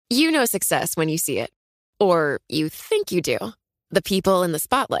You know success when you see it. Or you think you do. The people in the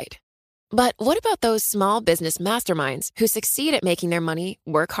spotlight. But what about those small business masterminds who succeed at making their money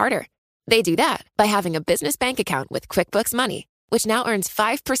work harder? They do that by having a business bank account with QuickBooks Money, which now earns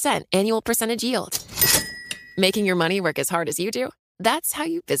 5% annual percentage yield. Making your money work as hard as you do? That's how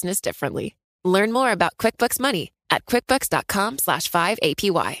you business differently. Learn more about QuickBooks Money at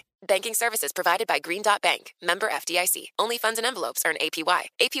quickbooks.com/5APY. Banking services provided by Green Dot Bank. Member FDIC. Only funds and envelopes earn APY.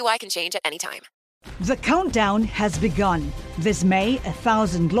 APY can change at any time. The countdown has begun. This May,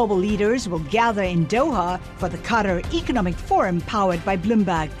 1,000 global leaders will gather in Doha for the Qatar Economic Forum powered by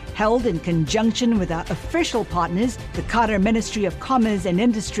Bloomberg, held in conjunction with our official partners, the Qatar Ministry of Commerce and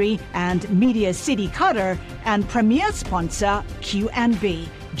Industry and Media City Qatar, and premier sponsor QNB.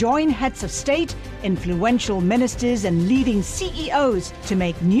 Join heads of state, influential ministers, and leading CEOs to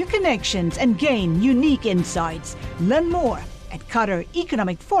make new connections and gain unique insights. Learn more at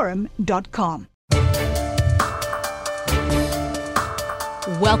QatarEconomicForum.com.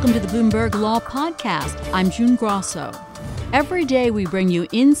 Welcome to the Bloomberg Law Podcast. I'm June Grosso. Every day we bring you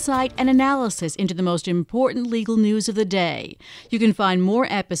insight and analysis into the most important legal news of the day. You can find more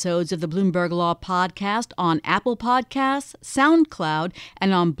episodes of the Bloomberg Law Podcast on Apple Podcasts, SoundCloud,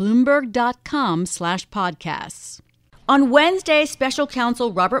 and on Bloomberg.com/podcasts. On Wednesday, Special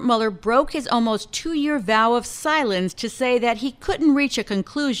Counsel Robert Mueller broke his almost 2-year vow of silence to say that he couldn't reach a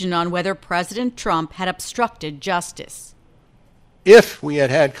conclusion on whether President Trump had obstructed justice. If we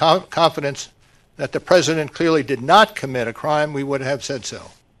had had confidence that the president clearly did not commit a crime, we would have said so.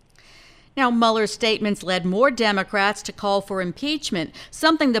 Now, Mueller's statements led more Democrats to call for impeachment,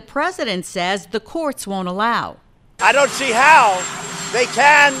 something the president says the courts won't allow. I don't see how they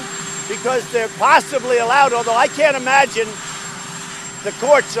can, because they're possibly allowed, although I can't imagine the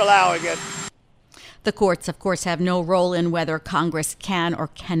courts allowing it. The courts, of course, have no role in whether Congress can or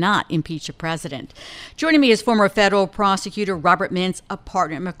cannot impeach a president. Joining me is former federal prosecutor Robert Mintz, a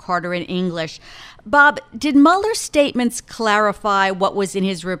partner at McCarter and English. Bob, did Mueller's statements clarify what was in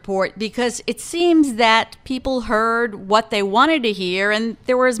his report? Because it seems that people heard what they wanted to hear, and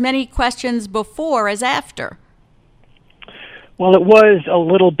there were as many questions before as after. Well, it was a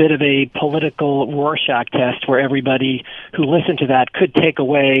little bit of a political Rorschach test where everybody who listened to that could take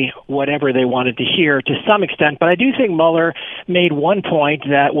away whatever they wanted to hear to some extent. But I do think Mueller made one point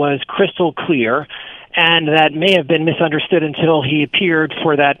that was crystal clear and that may have been misunderstood until he appeared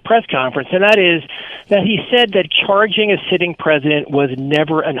for that press conference, and that is that he said that charging a sitting president was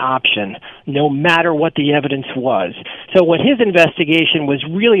never an option, no matter what the evidence was. So what his investigation was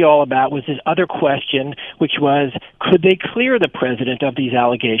really all about was this other question, which was, could they clear the president of these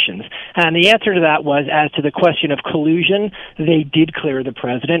allegations? And the answer to that was, as to the question of collusion, they did clear the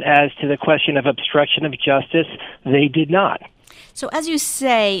president. As to the question of obstruction of justice, they did not. So as you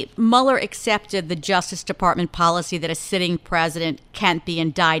say, Mueller accepted the Justice Department policy that a sitting president can't be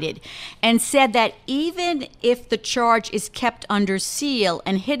indicted and said that even if the charge is kept under seal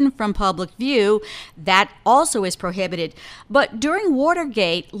and hidden from public view, that also is prohibited. But during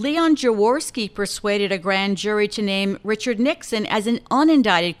Watergate, Leon Jaworski persuaded a grand jury to name Richard Nixon as an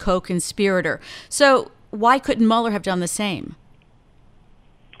unindicted co-conspirator. So why couldn't Mueller have done the same?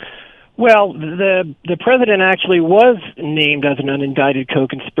 Well, the president actually was named as an unindicted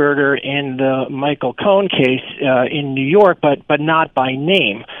co-conspirator in the Michael Cohen case in New York, but not by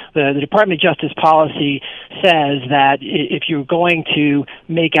name. The Department of Justice policy says that if you're going to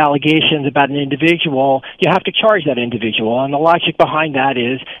make allegations about an individual, you have to charge that individual. And the logic behind that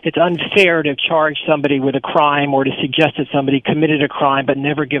is it's unfair to charge somebody with a crime or to suggest that somebody committed a crime but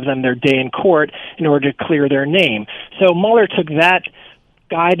never give them their day in court in order to clear their name. So Mueller took that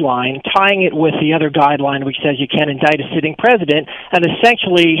guideline, tying it with the other guideline which says you can't indict a sitting president, and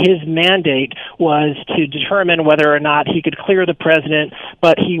essentially his mandate was to determine whether or not he could clear the president,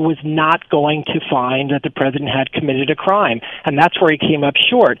 but he was not going to find that the president had committed a crime, and that's where he came up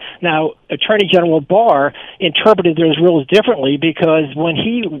short. Now, Attorney General Barr interpreted those rules differently because when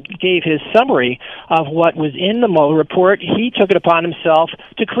he gave his summary of what was in the Mueller report, he took it upon himself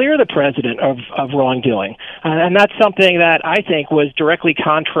to clear the president of wrongdoing, and that's something that I think was directly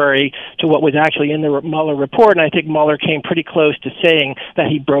contrary to what was actually in the Mueller report, and I think Mueller came pretty close to saying that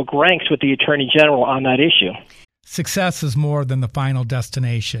he broke ranks with the Attorney General on that issue. Success is more than the final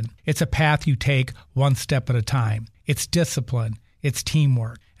destination. It's a path you take one step at a time. It's discipline, it's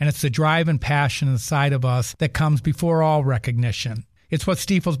teamwork, and it's the drive and passion inside of us that comes before all recognition. It's what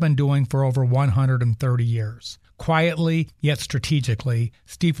Stifel's been doing for over 130 years. Quietly, yet strategically,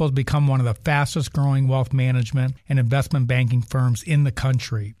 Stifel's become one of the fastest growing wealth management and investment banking firms in the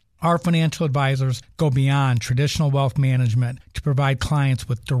country. Our financial advisors go beyond traditional wealth management to provide clients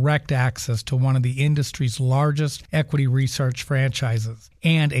with direct access to one of the industry's largest equity research franchises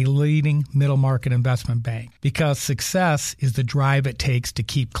and a leading middle market investment bank, because success is the drive it takes to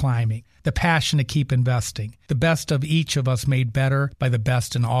keep climbing, the passion to keep investing, the best of each of us made better by the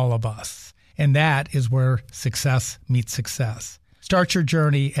best in all of us. And that is where success meets success. Start your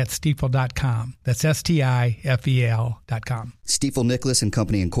journey at Stifel.com. That's STIFEL.com. Stifel Nicholas and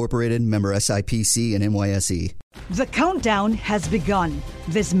Company Incorporated, member SIPC and NYSE. The countdown has begun.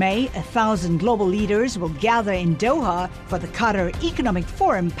 This May, 1,000 global leaders will gather in Doha for the Qatar Economic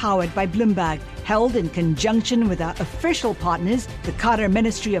Forum powered by Bloomberg, held in conjunction with our official partners, the Qatar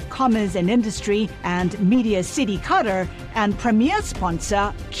Ministry of Commerce and Industry and Media City Qatar, and premier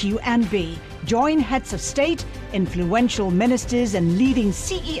sponsor QNB. Join heads of state, influential ministers, and leading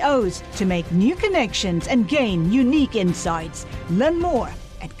CEOs to make new connections and gain unique insights. Learn more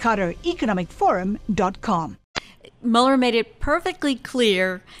at QatarEconomicForum.com. Mueller made it perfectly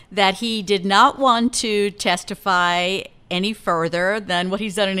clear that he did not want to testify any further than what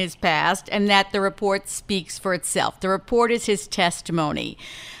he's done in his past, and that the report speaks for itself. The report is his testimony.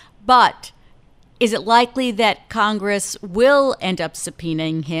 But is it likely that Congress will end up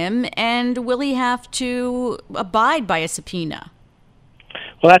subpoenaing him, and will he have to abide by a subpoena?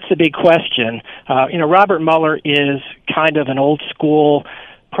 Well, that's the big question. Robert Mueller is kind of an old school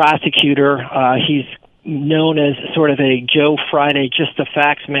prosecutor. He's known as sort of a Joe Friday, just the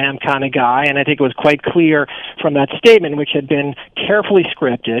facts, ma'am kind of guy. And I think it was quite clear from that statement, which had been carefully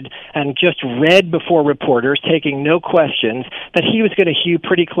scripted and just read before reporters, taking no questions, that he was going to hew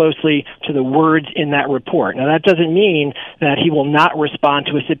pretty closely to the words in that report. Now, that doesn't mean that he will not respond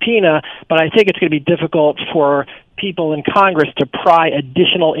to a subpoena, but I think it's going to be difficult for people in Congress to pry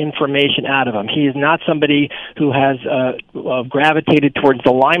additional information out of him. He is not somebody who has gravitated towards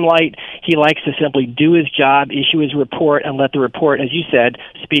the limelight. He likes to simply do his job, issue his report, and let the report, as you said,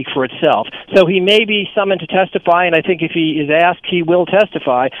 speak for itself. So he may be summoned to testify, and I think if he is asked, he will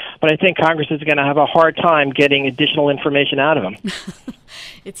testify, but I think Congress is going to have a hard time getting additional information out of him.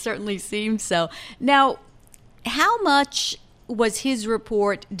 It certainly seems so. Now, how much was his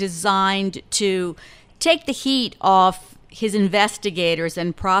report designed to take the heat off his investigators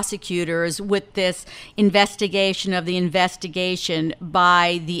and prosecutors with this investigation of the investigation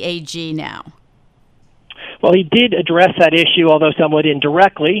by the AG now? Well, he did address that issue, although somewhat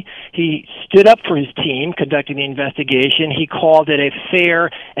indirectly. He stood up for his team conducting the investigation. He called it a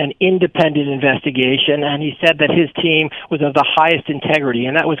fair and independent investigation, and he said that his team was of the highest integrity,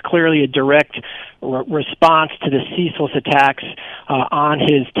 and that was clearly a direct response to the ceaseless attacks on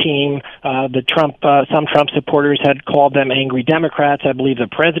his team. Some Trump supporters had called them angry Democrats. I believe the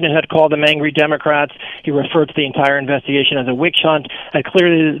president had called them angry Democrats. He referred to the entire investigation as a witch hunt. And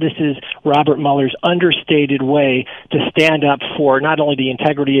clearly, this is Robert Mueller's understated way to stand up for not only the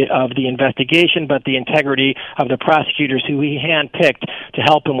integrity of the investigation, but the integrity of the prosecutors who he handpicked to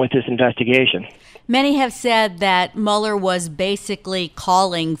help him with this investigation. Many have said that Mueller was basically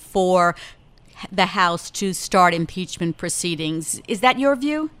calling for the House to start impeachment proceedings. Is that your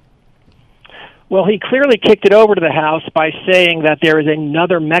view? Well, he clearly kicked it over to the House by saying that there is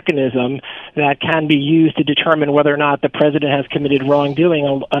another mechanism that can be used to determine whether or not the president has committed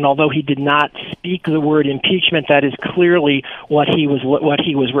wrongdoing. And although he did not speak the word impeachment, that is clearly what he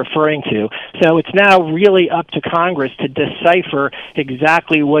was referring to. So it's now really up to Congress to decipher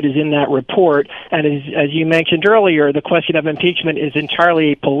exactly what is in that report. And as you mentioned earlier, the question of impeachment is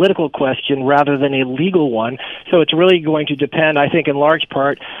entirely a political question rather than a legal one. So it's really going to depend, I think, in large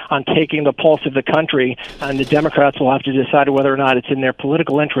part on taking the pulse of the country, and the Democrats will have to decide whether or not it's in their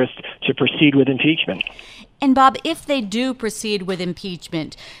political interest to proceed with impeachment. And Bob, if they do proceed with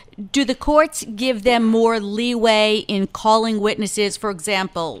impeachment, do the courts give them more leeway in calling witnesses, for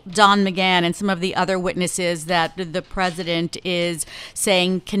example, Don McGahn and some of the other witnesses that the president is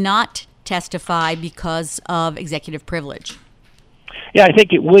saying cannot testify because of executive privilege? Yeah, I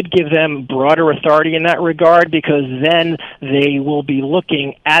think it would give them broader authority in that regard, because then they will be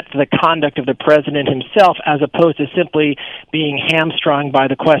looking at the conduct of the president himself as opposed to simply being hamstrung by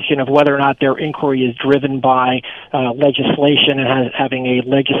the question of whether or not their inquiry is driven by legislation and having a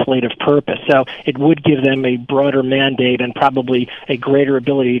legislative purpose. So it would give them a broader mandate and probably a greater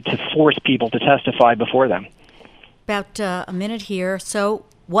ability to force people to testify before them. About a minute here. So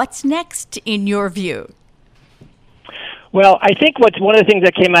what's next in your view? Well, I think one of the things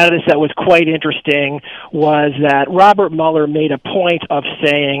that came out of this that was quite interesting was that Robert Mueller made a point of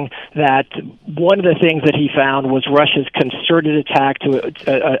saying that one of the things that he found was Russia's concerted attack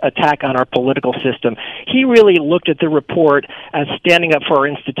on our political system. He really looked at the report as standing up for our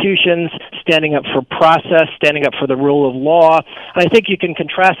institutions, standing up for process, standing up for the rule of law. And I think you can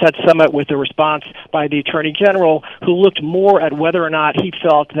contrast that somewhat with the response by the Attorney General, who looked more at whether or not he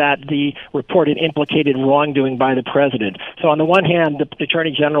felt that the report had implicated wrongdoing by the president. So on the one hand, the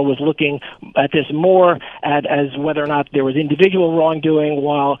Attorney General was looking at this more as whether or not there was individual wrongdoing,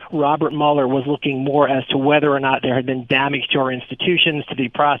 while Robert Mueller was looking more as to whether or not there had been damage to our institutions, to the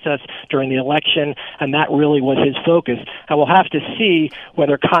process during the election, and that really was his focus. And we'll have to see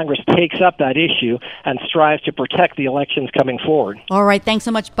whether Congress takes up that issue and strives to protect the elections coming forward. All right, thanks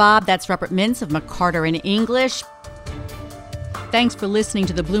so much, Bob. That's Robert Mintz of McCarter in English. Thanks for listening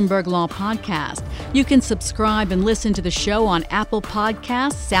to the Bloomberg Law Podcast. You can subscribe and listen to the show on Apple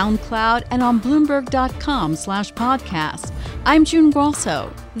Podcasts, SoundCloud, and on Bloomberg.com/podcast. I'm June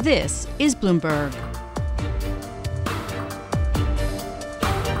Grosso. This is Bloomberg.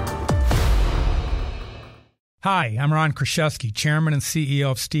 Hi, I'm Ron Kraszewski, Chairman and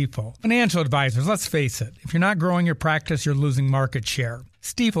CEO of Stifel. Financial advisors, let's face it, if you're not growing your practice, you're losing market share.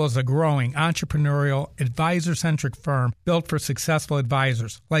 Stifel is a growing, entrepreneurial, advisor-centric firm built for successful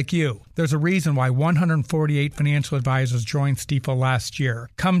advisors like you. There's a reason why 148 financial advisors joined Stifel last year.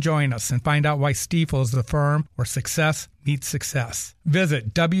 Come join us and find out why Stifel is the firm where success meets success.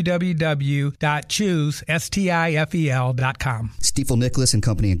 Visit www.choosestifel.com. Stifel Nicholas and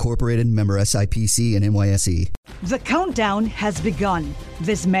Company Incorporated, member SIPC and NYSE. The countdown has begun.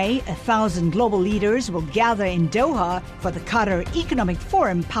 This May, 1,000 global leaders will gather in Doha for the Qatar Economic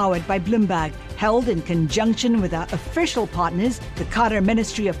Forum powered by Bloomberg, held in conjunction with our official partners, the Qatar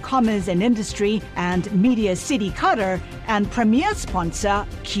Ministry of Commerce and Industry and Media City Qatar, and premier sponsor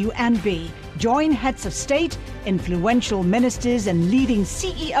QNB. Join heads of state, influential ministers, and leading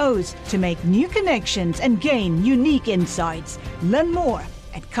CEOs to make new connections and gain unique insights. Learn more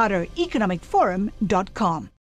at QatarEconomicForum.com.